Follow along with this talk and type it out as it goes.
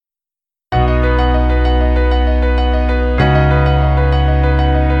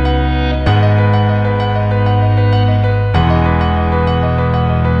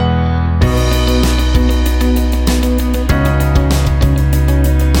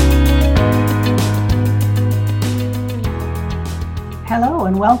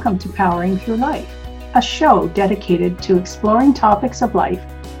welcome to Powering Through Life, a show dedicated to exploring topics of life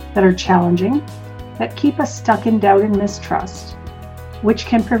that are challenging, that keep us stuck in doubt and mistrust, which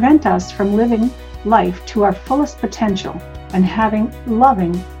can prevent us from living life to our fullest potential and having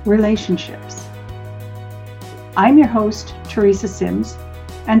loving relationships. I'm your host, Teresa Sims,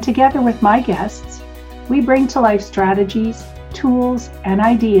 and together with my guests, we bring to life strategies, tools, and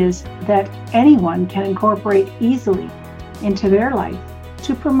ideas that anyone can incorporate easily into their life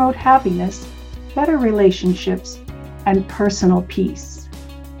to promote happiness, better relationships, and personal peace.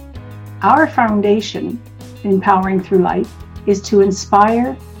 Our foundation in Powering Through Life is to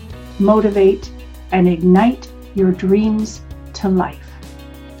inspire, motivate, and ignite your dreams to life.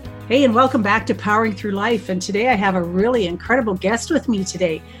 Hey, and welcome back to Powering Through Life. And today I have a really incredible guest with me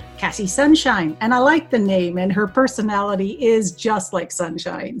today, Cassie Sunshine. And I like the name, and her personality is just like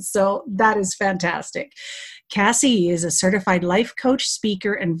sunshine. So that is fantastic. Cassie is a certified life coach,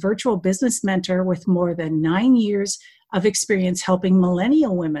 speaker, and virtual business mentor with more than 9 years of experience helping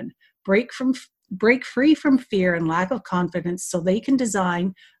millennial women break free from fear and lack of confidence so they can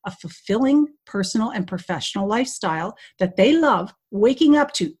design a fulfilling personal and professional lifestyle that they love waking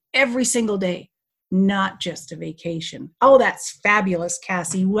up to every single day, not just a vacation. Oh, that's fabulous,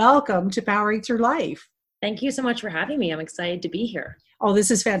 Cassie. Welcome to Powering Through Life. Thank you so much for having me. I'm excited to be here. Oh, this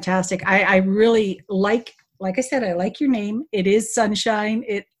is fantastic. I really like I said, I like your name. It is Sunshine.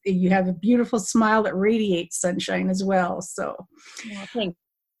 You have a beautiful smile that radiates sunshine as well. So thanks.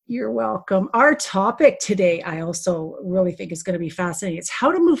 You're welcome. Our topic today, I also really think is going to be fascinating. It's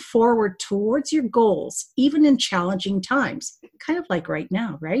how to move forward towards your goals, even in challenging times, kind of like right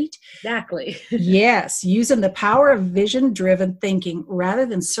now, right? Exactly. Yes, using the power of vision-driven thinking rather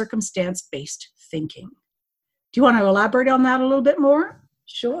than circumstance-based thinking. Do you want to elaborate on that a little bit more?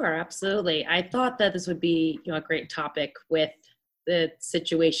 Sure, absolutely. I thought that this would be, a great topic with the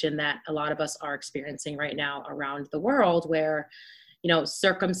situation that a lot of us are experiencing right now around the world, where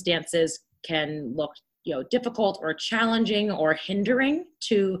circumstances can look, difficult or challenging or hindering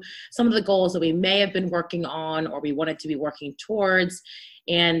to some of the goals that we may have been working on or we wanted to be working towards.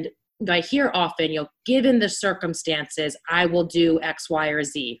 And I hear often, given the circumstances, I will do X, Y, or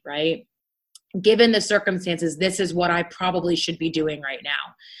Z, right? Given the circumstances, this is what I probably should be doing right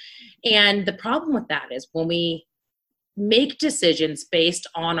now. And the problem with that is when we make decisions based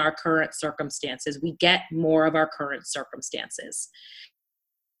on our current circumstances, we get more of our current circumstances.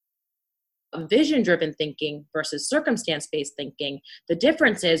 Vision-driven thinking versus circumstance-based thinking, the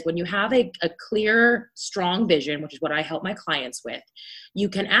difference is when you have a clear, strong vision, which is what I help my clients with, you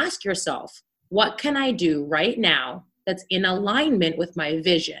can ask yourself, what can I do right now that's in alignment with my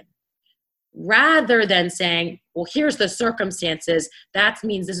vision? Rather than saying, well, here's the circumstances, that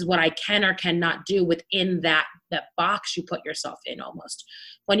means this is what I can or cannot do within that box you put yourself in almost.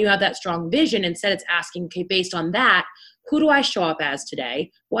 When you have that strong vision, instead it's asking, okay, based on that, who do I show up as today?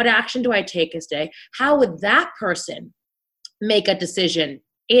 What action do I take as today? How would that person make a decision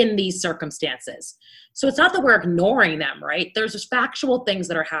in these circumstances? So it's not that we're ignoring them, right? There's just factual things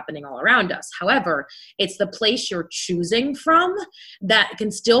that are happening all around us. However, it's the place you're choosing from that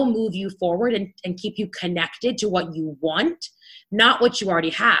can still move you forward and keep you connected to what you want, not what you already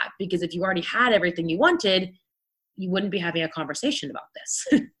have. Because if you already had everything you wanted, you wouldn't be having a conversation about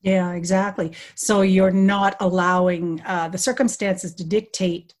this. Yeah, exactly. So you're not allowing the circumstances to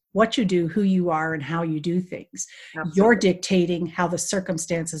dictate what you do, who you are, and how you do things. Absolutely. You're dictating how the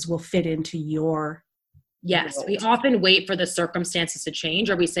circumstances will fit into your Yes, world. We often wait for the circumstances to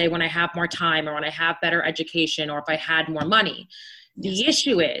change, or we say when I have more time or when I have better education or if I had more money. The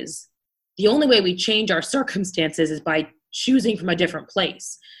issue is the only way we change our circumstances is by choosing from a different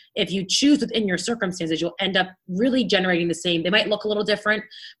place. If you choose within your circumstances, you'll end up really generating the same. They might look a little different,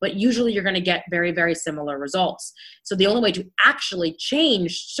 but usually you're going to get very, very similar results. So the only way to actually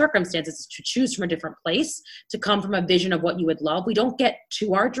change circumstances is to choose from a different place, to come from a vision of what you would love. We don't get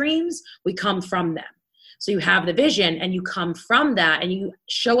to our dreams, we come from them. So you have the vision and you come from that and you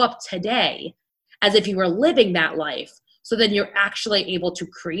show up today as if you were living that life. So then you're actually able to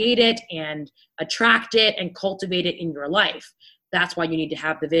create it and attract it and cultivate it in your life. That's why you need to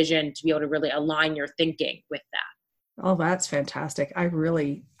have the vision to be able to really align your thinking with that. Oh, that's fantastic.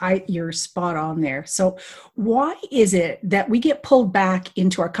 You're spot on there. So why is it that we get pulled back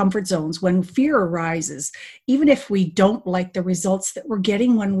into our comfort zones when fear arises, even if we don't like the results that we're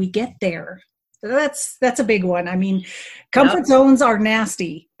getting when we get there? That's a big one. I mean, comfort zones are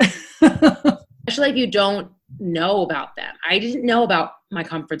nasty. Especially if you don't know about them. I didn't know about my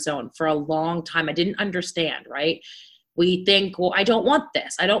comfort zone for a long time. I didn't understand, right? We think, well, I don't want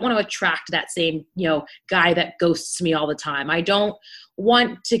this. I don't want to attract that same, guy that ghosts me all the time. I don't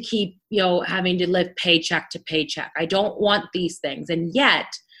want to keep, having to live paycheck to paycheck. I don't want these things. And yet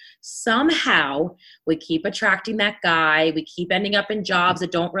somehow we keep attracting that guy. We keep ending up in jobs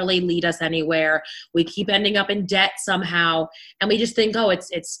that don't really lead us anywhere. We keep ending up in debt somehow. And we just think, oh,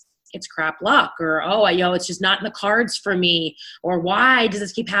 it's crap luck, or, oh, it's just not in the cards for me, or why does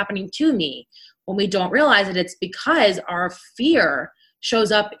this keep happening to me? When we don't realize it, it's because our fear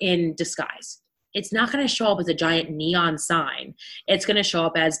shows up in disguise. It's not going to show up as a giant neon sign. It's going to show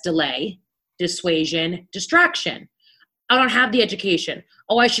up as delay, dissuasion, distraction. I don't have the education.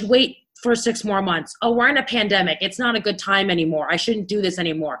 Oh, I should wait for 6 more months. Oh, we're in a pandemic. It's not a good time anymore. I shouldn't do this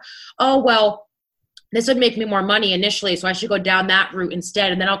anymore. Oh, well, this would make me more money initially, so I should go down that route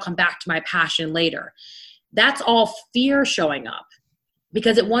instead, and then I'll come back to my passion later. That's all fear showing up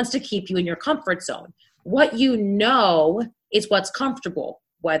because it wants to keep you in your comfort zone. What you know is what's comfortable,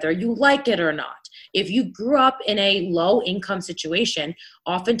 whether you like it or not. If you grew up in a low income situation,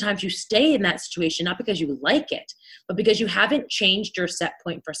 oftentimes you stay in that situation not because you like it, but because you haven't changed your set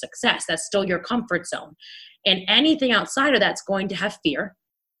point for success. That's still your comfort zone. And anything outside of that's going to have fear.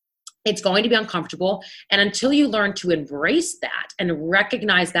 It's going to be uncomfortable. And until you learn to embrace that and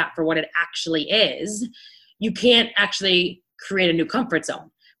recognize that for what it actually is, you can't actually create a new comfort zone.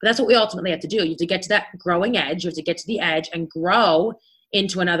 But that's what we ultimately have to do. You have to get to that growing edge. You have to get to the edge and grow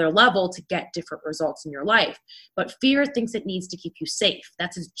into another level to get different results in your life. But fear thinks it needs to keep you safe.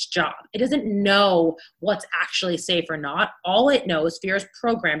 That's its job. It doesn't know what's actually safe or not. All it knows, fear is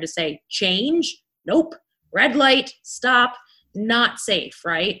programmed to say, change, nope, red light, stop, not safe,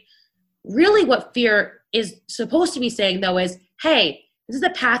 right? Really what fear is supposed to be saying though is, hey, this is a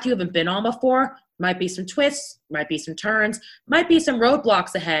path you haven't been on before. Might be some twists, might be some turns, might be some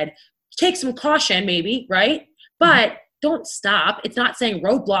roadblocks ahead. Take some caution maybe, right? But don't stop. It's not saying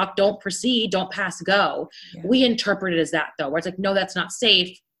roadblock, don't proceed, don't pass go. Yeah. We interpret it as that though, where it's like, no, that's not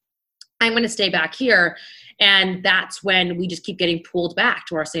safe. I'm going to stay back here. And that's when we just keep getting pulled back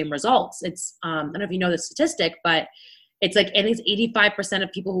to our same results. It's, I don't know if you know the statistic, but it's like at least 85%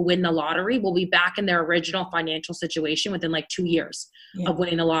 of people who win the lottery will be back in their original financial situation within like 2 years of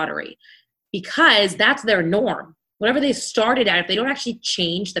winning the lottery, because that's their norm. Whatever they started at, if they don't actually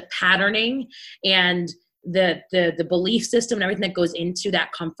change the patterning and the belief system and everything that goes into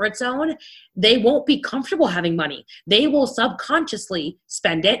that comfort zone, they won't be comfortable having money. They will subconsciously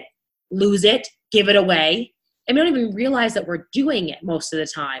spend it, lose it, give it away. And we don't even realize that we're doing it most of the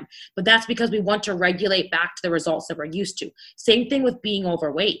time. But that's because we want to regulate back to the results that we're used to. Same thing with being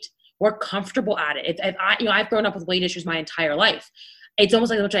overweight. We're comfortable at it. If I've grown up with weight issues my entire life. It's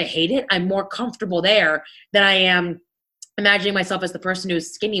almost like as much as I hate it, I'm more comfortable there than I am imagining myself as the person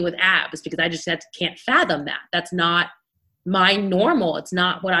who's skinny with abs, because I just can't fathom that. That's not my normal. It's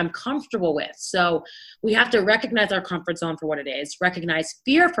not what I'm comfortable with. So we have to recognize our comfort zone for what it is, recognize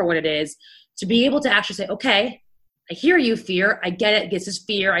fear for what it is, to be able to actually say, okay, I hear you, fear. I get it. This is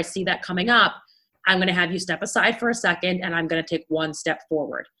fear. I see that coming up. I'm going to have you step aside for a second, and I'm going to take one step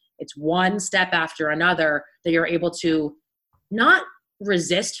forward. It's one step after another that you're able to not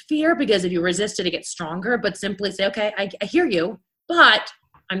resist fear, because if you resist it, it gets stronger, but simply say, okay, I hear you, but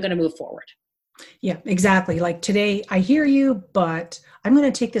I'm going to move forward. Yeah, exactly. Like today, I hear you, but I'm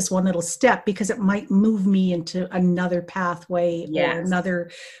going to take this one little step because it might move me into another pathway or another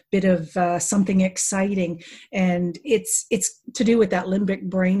bit of something exciting. And it's to do with that limbic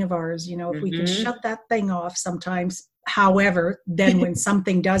brain of ours. You know, if we can shut that thing off sometimes. However, then when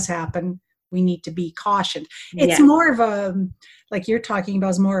something does happen, we need to be cautioned. It's more of a, like you're talking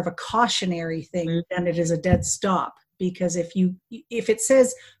about, is more of a cautionary thing than it is a dead stop. Because if it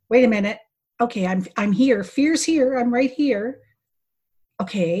says, wait a minute, okay, I'm here, fear's here, I'm right here.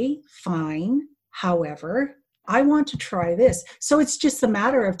 Okay, fine. However, I want to try this. So it's just a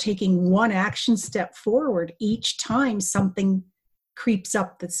matter of taking one action step forward each time something creeps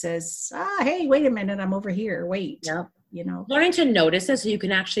up that says, hey, wait a minute, I'm over here. Wait, you know. Learning to notice it so you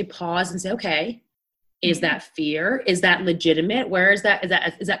can actually pause and say, okay, is that fear? Is that legitimate? Where is that?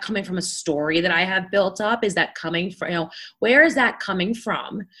 Is that coming from a story that I have built up? Is that coming from, where is that coming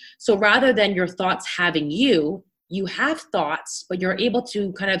from? So rather than your thoughts having you have thoughts, but you're able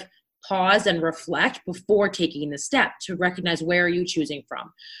to kind of pause and reflect before taking the step to recognize, where are you choosing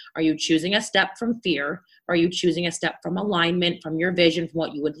from? Are you choosing a step from fear? Are you choosing a step from alignment, from your vision, from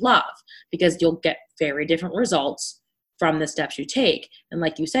what you would love? Because you'll get very different results from the steps you take. And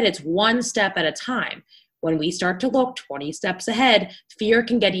like you said, it's one step at a time. When we start to look 20 steps ahead, fear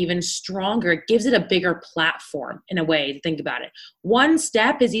can get even stronger. It gives it a bigger platform in a way to think about it. One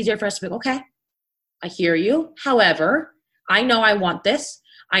step is easier for us to be, okay, I hear you. However, I know I want this.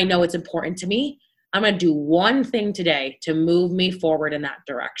 I know it's important to me. I'm going to do one thing today to move me forward in that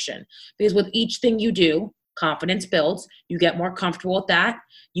direction. Because with each thing you do, confidence builds, you get more comfortable with that,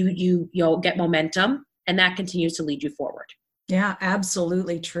 you'll get momentum, and that continues to lead you forward. Yeah,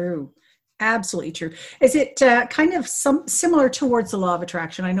 absolutely true. Absolutely true. Is it kind of similar towards the law of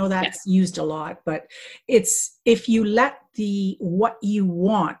attraction? I know that's used a lot, but it's if you let what you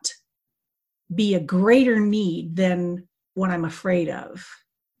want be a greater need than what I'm afraid of,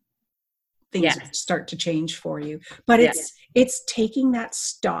 things start to change for you. But it's taking that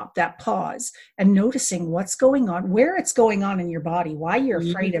stop, that pause, and noticing what's going on, where it's going on in your body, why you're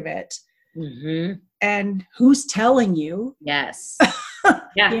afraid of it, and who's telling you. Yes.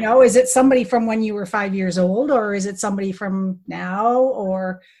 Yeah. You know, is it somebody from when you were 5 years old, or is it somebody from now,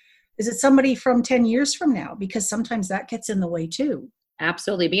 or is it somebody from 10 years from now? Because sometimes that gets in the way too.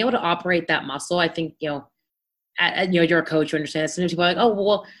 Absolutely. Being able to operate that muscle, I think, you're a coach, you understand. Sometimes people are like, oh,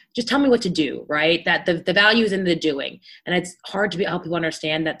 well, just tell me what to do, right? That the value is in the doing. And it's hard to help people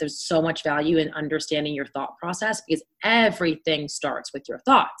understand that there's so much value in understanding your thought process, because everything starts with your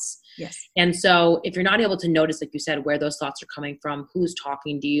thoughts. Yes. And so if you're not able to notice, like you said, where those thoughts are coming from, who's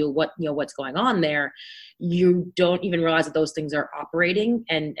talking to you, what's going on there, you don't even realize that those things are operating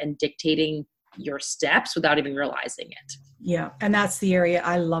and dictating your steps without even realizing it. Yeah. And that's the area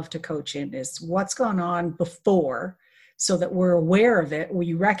I love to coach in, is what's gone on before, so that we're aware of it,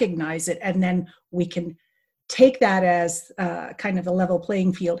 we recognize it, and then we can take that as kind of a level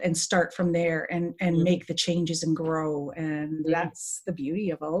playing field and start from there and make the changes and grow. And that's the beauty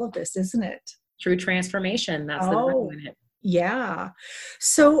of all of this, isn't it? True transformation. That's the value in it. Yeah.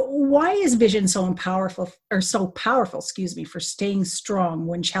 So why is vision so powerful, for staying strong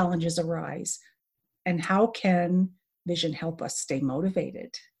when challenges arise? And how can vision help us stay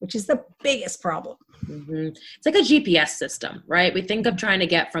motivated, which is the biggest problem? It's like a GPS system, right? We think of trying to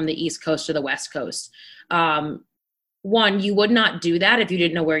get from the East Coast to the West Coast. One, you would not do that if you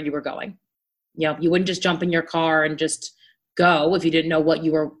didn't know where you were going. You wouldn't just jump in your car and just go if you didn't know what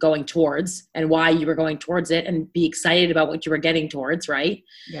you were going towards and why you were going towards it, and be excited about what you were getting towards, right?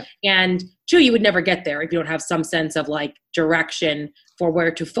 Yep. And two, you would never get there if you don't have some sense of like direction for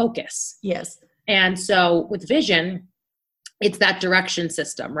where to focus. Yes. And so with vision, it's that direction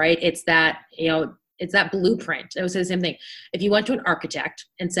system, right? It's that, it's that blueprint. I would say the same thing. If you went to an architect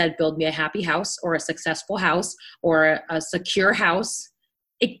and said, build me a happy house or a successful house or a secure house,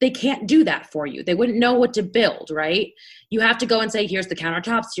 they can't do that for you. They wouldn't know what to build, right? You have to go and say, here's the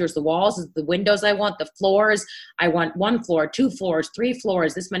countertops, here's the walls, the windows I want, the floors. I want 1 floor, 2 floors, 3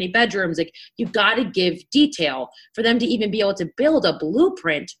 floors, this many bedrooms. Like, you've got to give detail for them to even be able to build a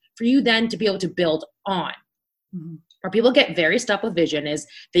blueprint for you then to be able to build on. Where people get very stuck with vision is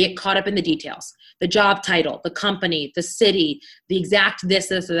they get caught up in the details, the job title, the company, the city, the exact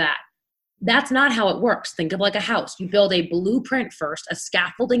this, or that. That's not how it works. Think of like a house. You build a blueprint first, a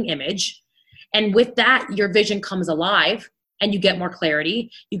scaffolding image. And with that, your vision comes alive and you get more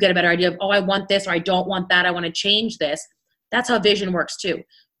clarity. You get a better idea of, oh, I want this, or I don't want that. I want to change this. That's how vision works too.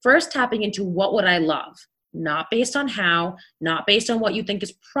 First, tapping into what would I love? Not based on how, not based on what you think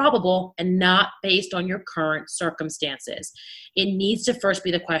is probable, and not based on your current circumstances. It needs to first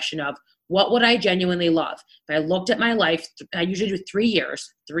be the question of, what would I genuinely love? If I looked at my life, I usually do 3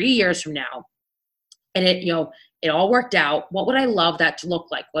 years from now, and it all worked out, what would I love that to look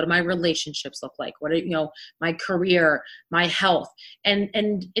like? What do my relationships look like? What do, my career, my health, and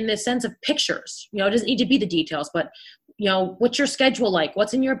in the sense of pictures, it doesn't need to be the details, but what's your schedule like?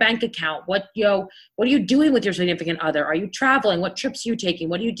 What's in your bank account? What are you doing with your significant other? Are you traveling? What trips are you taking?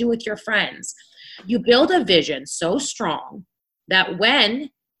 What do you do with your friends? You build a vision so strong that when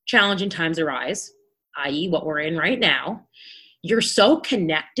challenging times arise, i.e. what we're in right now, you're so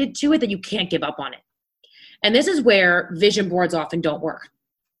connected to it that you can't give up on it. And this is where vision boards often don't work.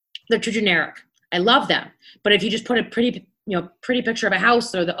 They're too generic. I love them. But if you just put a pretty picture of a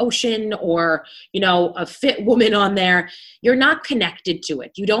house or the ocean or, a fit woman on there, you're not connected to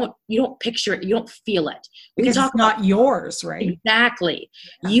it. You don't picture it. You don't feel it. Because it's not yours, right? Exactly.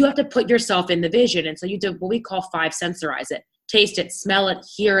 Yeah. You have to put yourself in the vision. And so you do what we call 5 sensorize it. Taste it, smell it,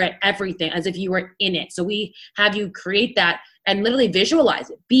 hear it, everything, as if you were in it. So we have you create that and literally visualize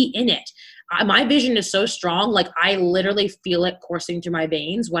it, be in it. My vision is so strong, like I literally feel it coursing through my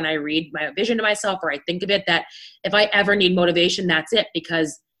veins when I read my vision to myself or I think of it, that if I ever need motivation, that's it,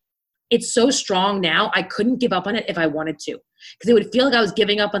 because it's so strong now. I couldn't give up on it if I wanted to, because it would feel like I was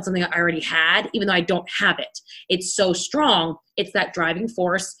giving up on something I already had, even though I don't have it. It's so strong. It's that driving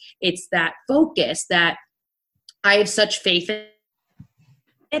force. It's that focus that I have such faith in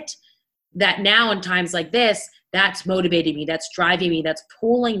it that now in times like this, That's motivating me. That's driving me. That's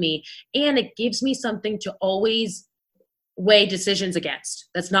pulling me. And it gives me something to always weigh decisions against.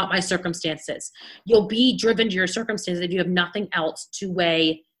 That's not my circumstances. You'll be driven to your circumstances if you have nothing else to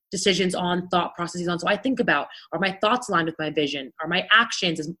weigh decisions on, thought processes on. So I think about, are my thoughts aligned with my vision? Are my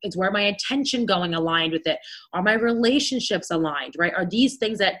actions, is where my attention going aligned with it? Are my relationships aligned, right? Are these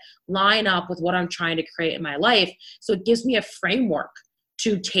things that line up with what I'm trying to create in my life? So it gives me a framework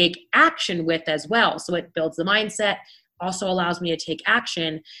to take action with as well. So it builds the mindset, also allows me to take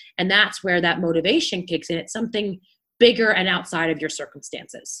action. And that's where that motivation kicks in. It's something bigger and outside of your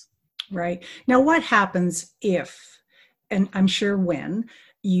circumstances. Right. Now, what happens if, and I'm sure when,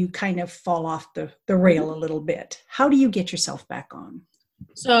 you kind of fall off the rail a little bit? How do you get yourself back on?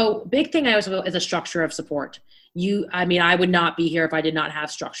 So big thing I always is a structure of support. I would not be here if I did not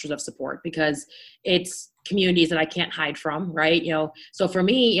have structures of support, because it's communities that I can't hide from, right? So for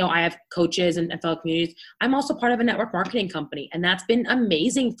me, I have coaches and fellow communities. I'm also part of a network marketing company, and that's been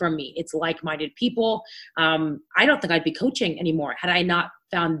amazing for me. It's like-minded people. I don't think I'd be coaching anymore had I not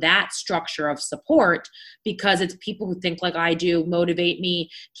found that structure of support, because it's people who think like I do, motivate me,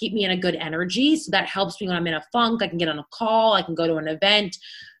 keep me in a good energy. So that helps me when I'm in a funk. I can get on a call. I can go to an event.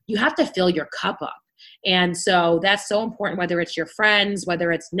 You have to fill your cup up. And so that's so important, whether it's your friends,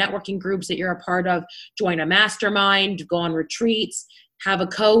 whether it's networking groups that you're a part of, join a mastermind, go on retreats, have a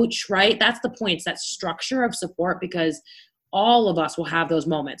coach, right? That's the point. It's that structure of support, because all of us will have those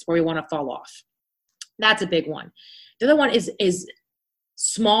moments where we want to fall off. That's a big one. The other one is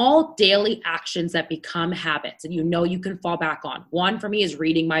small daily actions that become habits and you can fall back on. One for me is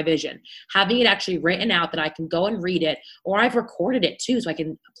reading my vision, having it actually written out that I can go and read it, or I've recorded it too so I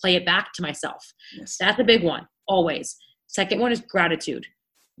can play it back to myself. Yes. That's a big one, always. Second one is gratitude.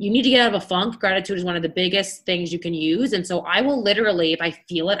 You need to get out of a funk. Gratitude is one of the biggest things you can use. And so I will literally, if I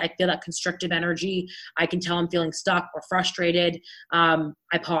feel that constrictive energy, I can tell I'm feeling stuck or frustrated,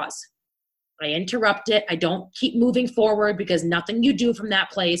 I pause. I interrupt it. I don't keep moving forward, because nothing you do from that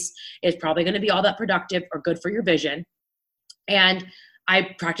place is probably going to be all that productive or good for your vision. And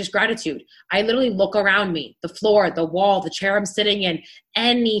I practice gratitude. I literally look around me, the floor, the wall, the chair I'm sitting in,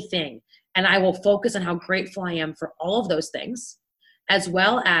 anything. And I will focus on how grateful I am for all of those things, as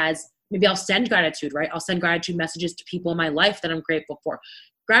well as maybe I'll send gratitude, right? I'll send gratitude messages to people in my life that I'm grateful for.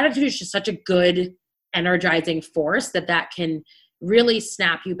 Gratitude is just such a good energizing force that can really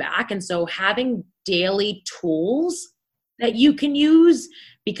snap you back. And so having daily tools that you can use,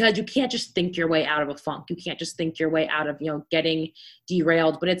 because you can't just think your way out of a funk. You can't just think your way out of, getting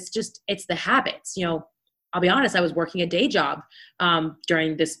derailed, but it's the habits. I'll be honest, I was working a day job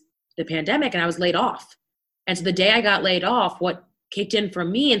during the pandemic, and I was laid off. And so the day I got laid off, what kicked in for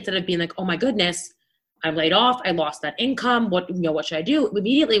me, instead of being like, oh my goodness, I'm laid off, I lost that income, what should I do?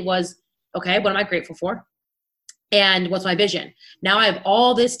 Immediately was, okay, what am I grateful for? And what's my vision? Now I have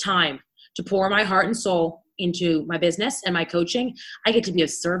all this time to pour my heart and soul into my business and my coaching. I get to be of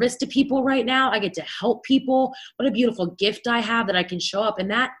service to people right now. I get to help people. What a beautiful gift I have that I can show up.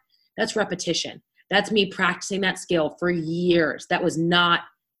 And that's repetition. That's me practicing that skill for years. That was not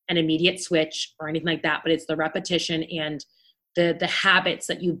an immediate switch or anything like that, but it's the repetition and the habits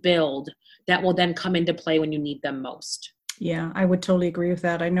that you build that will then come into play when you need them most. Yeah, I would totally agree with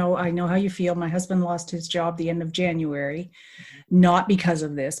that. I know how you feel. My husband lost his job the end of January, not because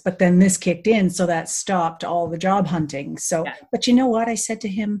of this, but then this kicked in. So that stopped all the job hunting. So, yeah. But you know what? I said to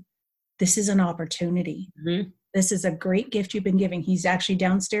him, this is an opportunity. Mm-hmm. This is a great gift you've been giving. He's actually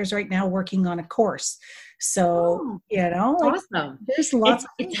downstairs right now working on a course. So, awesome. There's lots.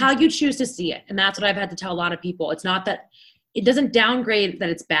 It's how you choose to see it. And that's what I've had to tell a lot of people. It's not that it doesn't downgrade that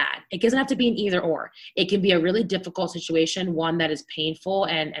it's bad. It doesn't have to be an either or. It can be a really difficult situation, one that is painful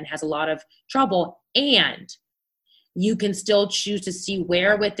and has a lot of trouble. And you can still choose to see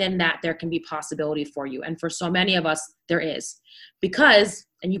where within that there can be possibility for you. And for so many of us, there is. Because,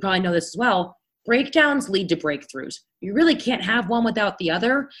 and you probably know this as well, breakdowns lead to breakthroughs. You really can't have one without the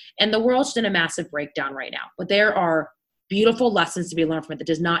other. And the world's in a massive breakdown right now. But there are beautiful lessons to be learned from it that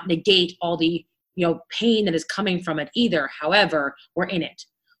does not negate all the pain that is coming from it either. However, we're in it.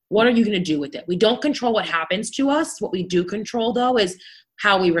 What are you going to do with it? We don't control what happens to us. What we do control, though, is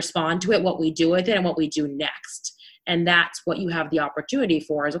how we respond to it, what we do with it, and what we do next. And that's what you have the opportunity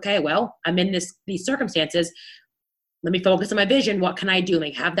for is, okay, well, I'm in these circumstances. Let me focus on my vision. What can I do?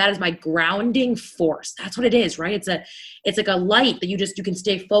 Like have that as my grounding force. That's what it is, right? It's like a light that you can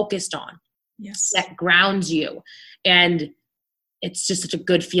stay focused on. Yes. That grounds you. And it's just such a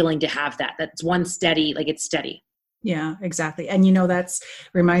good feeling to have that. That's one steady, like it's steady. Yeah, exactly. And that's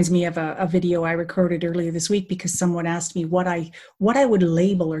reminds me of a video I recorded earlier this week, because someone asked me what I would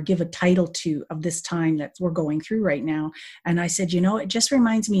label or give a title to of this time that we're going through right now. And I said, it just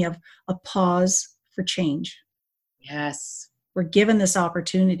reminds me of a pause for change. Yes. We're given this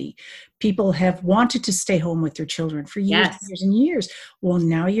opportunity. People have wanted to stay home with their children for years, Yes. years and years. Well,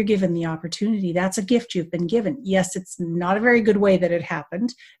 now you're given the opportunity. That's a gift you've been given. Yes, it's not a very good way that it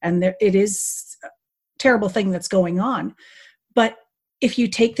happened, and it is a terrible thing that's going on. But if you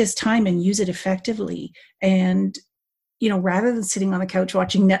take this time and use it effectively, and rather than sitting on the couch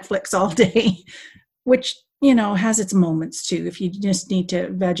watching Netflix all day, which has its moments too, if you just need to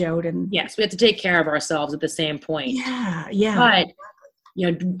veg out. And yes, we have to take care of ourselves at the same point. Yeah. But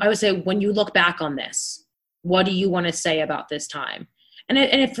I would say, when you look back on this, what do you want to say about this time? And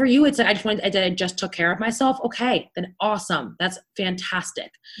if for you, it's I just took care of myself. Okay, then awesome. That's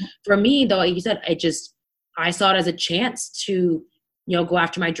fantastic. For me, though, like you said, I saw it as a chance to go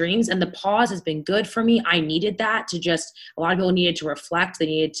after my dreams, and the pause has been good for me. I needed that a lot of people needed to reflect. They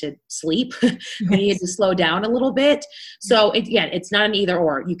needed to sleep. They needed to slow down a little bit. So it's not an either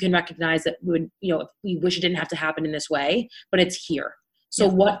or. You can recognize that we wish it didn't have to happen in this way, but it's here. So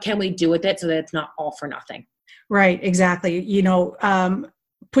what can we do with it so that it's not all for nothing? Right. Exactly.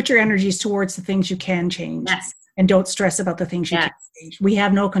 Put your energies towards the things you can change. Yes. And don't stress about the things you can't change. We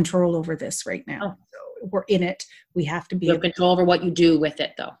have no control over this right now. Oh. So we're in it. We have to be. You have control over what you do with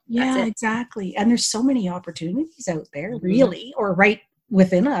it, though. Yeah, exactly. And there's so many opportunities out there, really, or right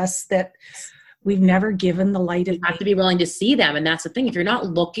within us, that we've never given the light of. You have to be willing to see them. And that's the thing. If you're not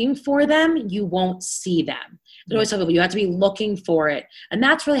looking for them, you won't see them. I always tell people, you have to be looking for it. And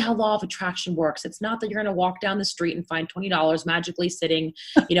that's really how law of attraction works. It's not that you're going to walk down the street and find $20 magically sitting,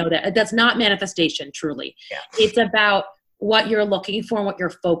 that's not manifestation, truly. Yeah. It's about what you're looking for, and what you're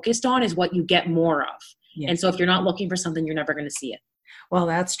focused on is what you get more of. Yes. And so if you're not looking for something, you're never going to see it. Well,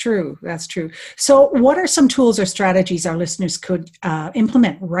 that's true. That's true. So what are some tools or strategies our listeners could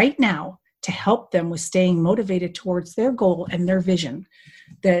implement right now to help them with staying motivated towards their goal and their vision?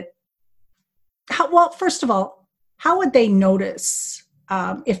 First of all, how would they notice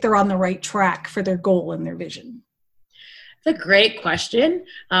if they're on the right track for their goal and their vision? It's a great question,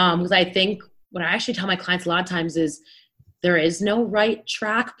 because I think what I actually tell my clients a lot of times is there is no right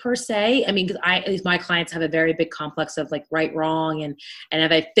track per se. I mean, because at least my clients have a very big complex of like right, wrong, and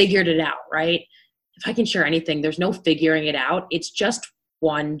have I figured it out, right? If I can share anything, there's no figuring it out. It's just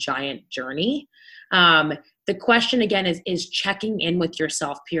one giant journey. The question again is checking in with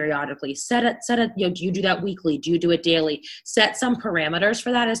yourself periodically. Do you do that weekly? Do you do it daily? Set some parameters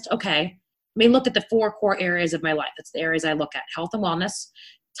for that. Look at the 4 core areas of my life. That's the areas I look at: health and wellness,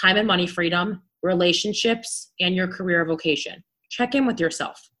 time and money freedom, relationships, and your career vocation. Check in with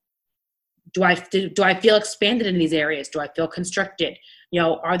yourself. Do I feel expanded in these areas? Do I feel constricted?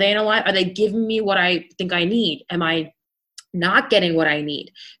 Are they in alignment? Are they giving me what I think I need? Am I not getting what I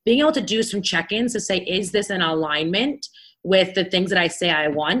need? Being able to do some check-ins to say, is this in alignment with the things that I say I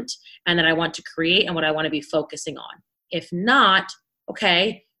want and that I want to create and what I want to be focusing on? If not,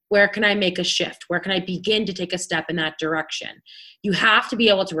 okay, where can I make a shift? Where can I begin to take a step in that direction? You have to be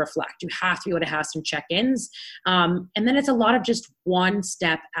able to reflect. You have to be able to have some check-ins. And then it's a lot of just one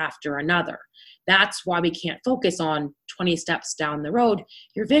step after another. That's why we can't focus on 20 steps down the road.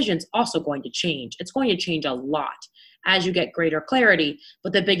 Your vision's also going to change. It's going to change a lot as you get greater clarity.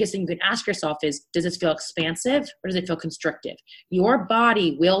 But the biggest thing you can ask yourself is, does this feel expansive or does it feel constrictive? Your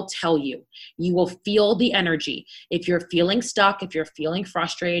body will tell you. You will feel the energy. If you're feeling stuck, if you're feeling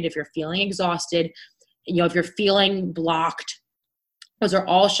frustrated, if you're feeling exhausted, if you're feeling blocked, those are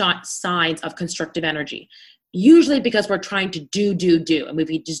all signs of constrictive energy. Usually because we're trying to do. And if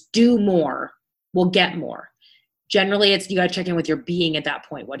we just do more, we'll get more. Generally, you got to check in with your being at that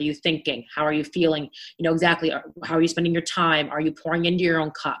point. What are you thinking? How are you feeling? Exactly. How are you spending your time? Are you pouring into your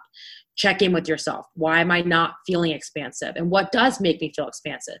own cup? Check in with yourself. Why am I not feeling expansive? And what does make me feel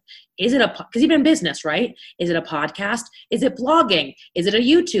expansive? Is it because even in business, right? Is it a podcast? Is it blogging? Is it a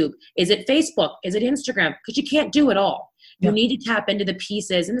YouTube? Is it Facebook? Is it Instagram? Because you can't do it all. You need to tap into the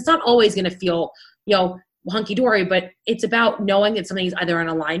pieces. And it's not always going to feel, hunky-dory, but it's about knowing that something's either in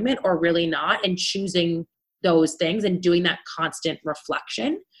alignment or really not, and choosing those things and doing that constant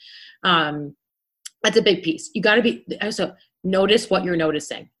reflection. That's a big piece. You got to also notice what you're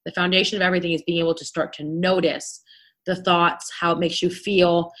noticing. The foundation of everything is being able to start to notice the thoughts, how it makes you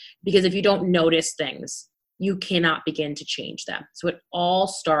feel, because if you don't notice things, you cannot begin to change them. So it all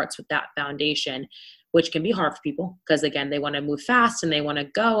starts with that foundation, which can be hard for people because, again, they want to move fast and they want to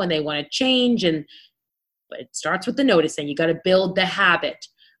go and they want to change. But it starts with the noticing. You got to build the habit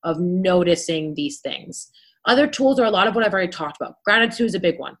of noticing these things. Other tools are a lot of what I've already talked about. Gratitude is a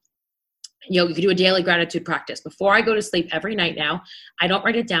big one. You can do a daily gratitude practice. Before I go to sleep every night now, I don't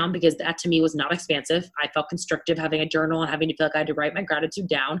write it down because that to me was not expansive. I felt constrictive having a journal and having to feel like I had to write my gratitude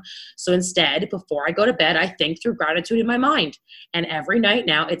down. So instead, before I go to bed, I think through gratitude in my mind. And every night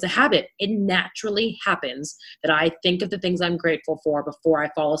now, it's a habit. It naturally happens that I think of the things I'm grateful for before I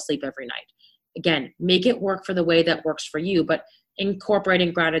fall asleep every night. Again, make it work for the way that works for you, but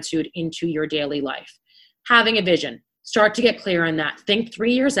incorporating gratitude into your daily life. Having a vision. Start to get clear on that. Think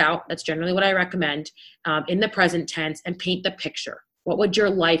 3 years out. That's generally what I recommend in the present tense, and paint the picture. What would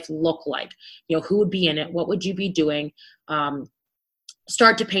your life look like? Who would be in it? What would you be doing?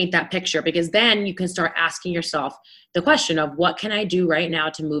 Start to paint that picture, because then you can start asking yourself the question of what can I do right now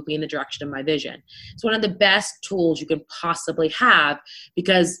to move me in the direction of my vision? It's one of the best tools you can possibly have,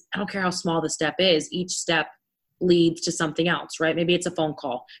 because I don't care how small the step is, each step leads to something else, right? Maybe it's a phone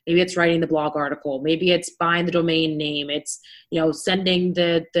call. Maybe it's writing the blog article. Maybe it's buying the domain name. It's, sending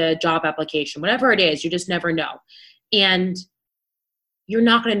the job application, whatever it is, you just never know. And you're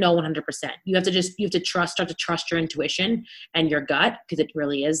not going to know 100%. You have to start to trust your intuition and your gut, because it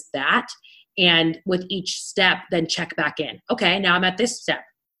really is that. And with each step, then check back in. Okay, now I'm at this step.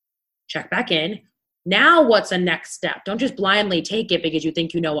 Check back in. Now what's the next step? Don't just blindly take it because you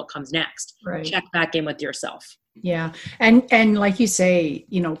think you know what comes next. Right. Check back in with yourself. Yeah. And like you say,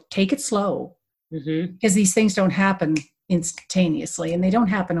 take it slow, because these things don't happen instantaneously, and they don't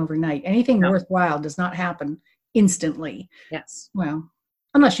happen overnight. Anything worthwhile does not happen instantly. Yes. Well,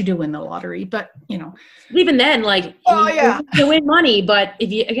 unless you do win the lottery, but even then, you win money, but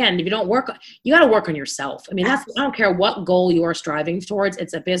if you don't work, you got to work on yourself. I mean, I don't care what goal you are striving towards.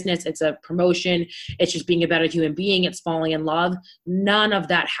 It's a business, it's a promotion, it's just being a better human being, it's falling in love. None of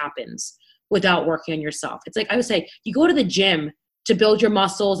that happens without working on yourself. It's like I would say, you go to the gym to build your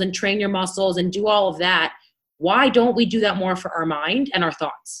muscles and train your muscles and do all of that. Why don't we do that more for our mind and our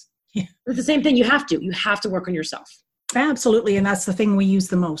thoughts? Yeah. It's the same thing. You have to work on yourself. Absolutely. And that's the thing we use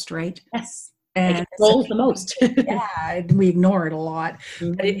the most, right? Yes. And it controls the most. Yeah. We ignore it a lot.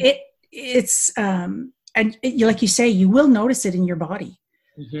 Mm-hmm. But it's like you say, you will notice it in your body.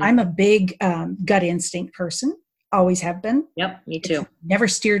 Mm-hmm. I'm a big gut instinct person. Always have been. Yep, me too. It's never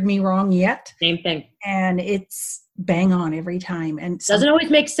steered me wrong yet. Same thing. And it's bang on every time. And doesn't always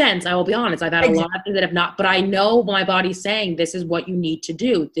make sense. I will be honest. I've had a lot of things that have not, but I know my body's saying this is what you need to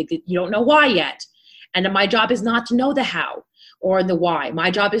do. You don't know why yet. And my job is not to know the how or the why. My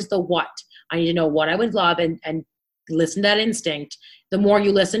job is the what. I need to know what I would love and listen to that instinct. The more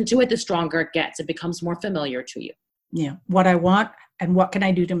you listen to it, the stronger it gets. It becomes more familiar to you. Yeah. What I want and what can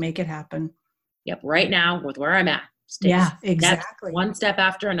I do to make it happen? Yep. Right now with where I'm at. Yeah, exactly. One step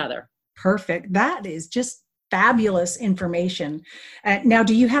after another. Perfect. That is just fabulous information. Now,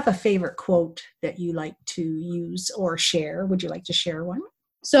 do you have a favorite quote that you like to use or share? Would you like to share one?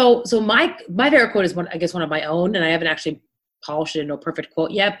 So my favorite quote is one of my own, and I haven't actually polished it into a perfect quote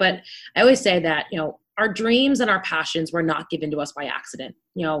yet, but I always say that, our dreams and our passions were not given to us by accident.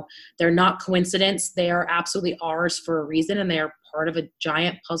 They're not coincidence. They are absolutely ours for a reason, and they are part of a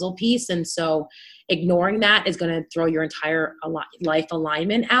giant puzzle piece. And so ignoring that is going to throw your entire life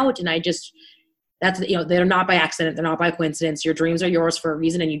alignment out. And they're not by accident. They're not by coincidence. Your dreams are yours for a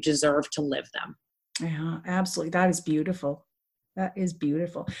reason, and you deserve to live them. Yeah, absolutely. That is beautiful. That is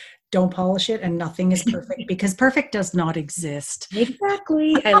beautiful. Don't polish it, and nothing is perfect, because perfect does not exist.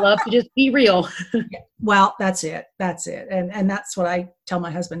 Exactly. I love to just be real. Well, that's it. And that's what I tell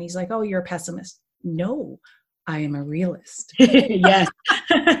my husband. He's like, oh, you're a pessimist. No, I am a realist. Yes.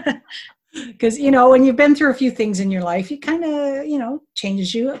 Because, when you've been through a few things in your life, it kind of,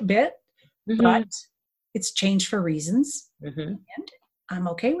 changes you a bit, but it's changed for reasons. And I'm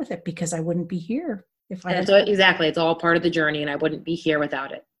okay with it, because I wouldn't be here if I exactly. It's all part of the journey, and I wouldn't be here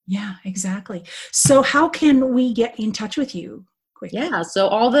without it. Yeah, exactly. So how can we get in touch with you quickly? Yeah. So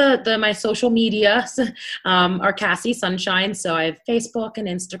all my social media are Cassie Sunshine. So I have Facebook and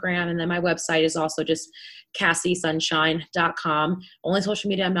Instagram, and then my website is also just CassieSunshine.com. Only social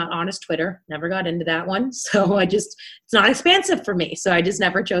media I'm not on is Twitter. Never got into that one. So it's not expansive for me. So I just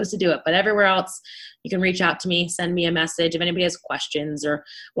never chose to do it. But everywhere else, you can reach out to me, send me a message. If anybody has questions or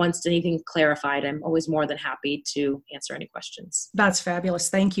wants anything clarified, I'm always more than happy to answer any questions. That's fabulous.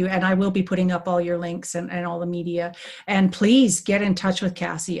 Thank you. And I will be putting up all your links and all the media. And please get in touch with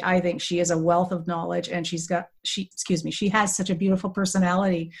Cassie. I think she is a wealth of knowledge, and she has such a beautiful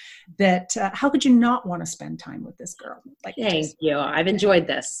personality that how could you not want to spend time with this girl? Thank you. I've enjoyed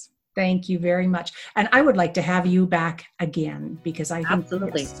this. Thank you very much. And I would like to have you back again, because I think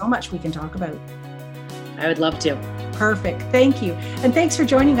there's so much we can talk about. I would love to. Perfect. Thank you. And thanks for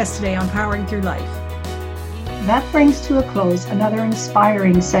joining us today on Powering Through Life. that brings to a close another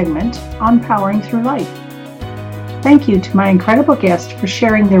inspiring segment on Powering Through Life. Thank you to my incredible guest for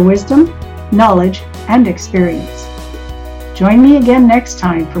sharing their wisdom, knowledge, and experience. Join me again next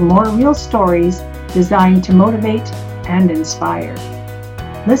time for more real stories designed to motivate and inspire.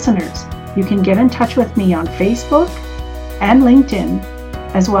 Listeners, you can get in touch with me on Facebook and LinkedIn,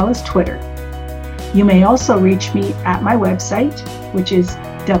 as well as Twitter. You may also reach me at my website, which is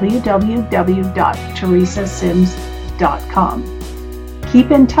www.teresasims.com.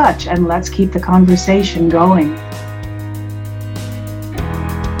 Keep in touch and let's keep the conversation going.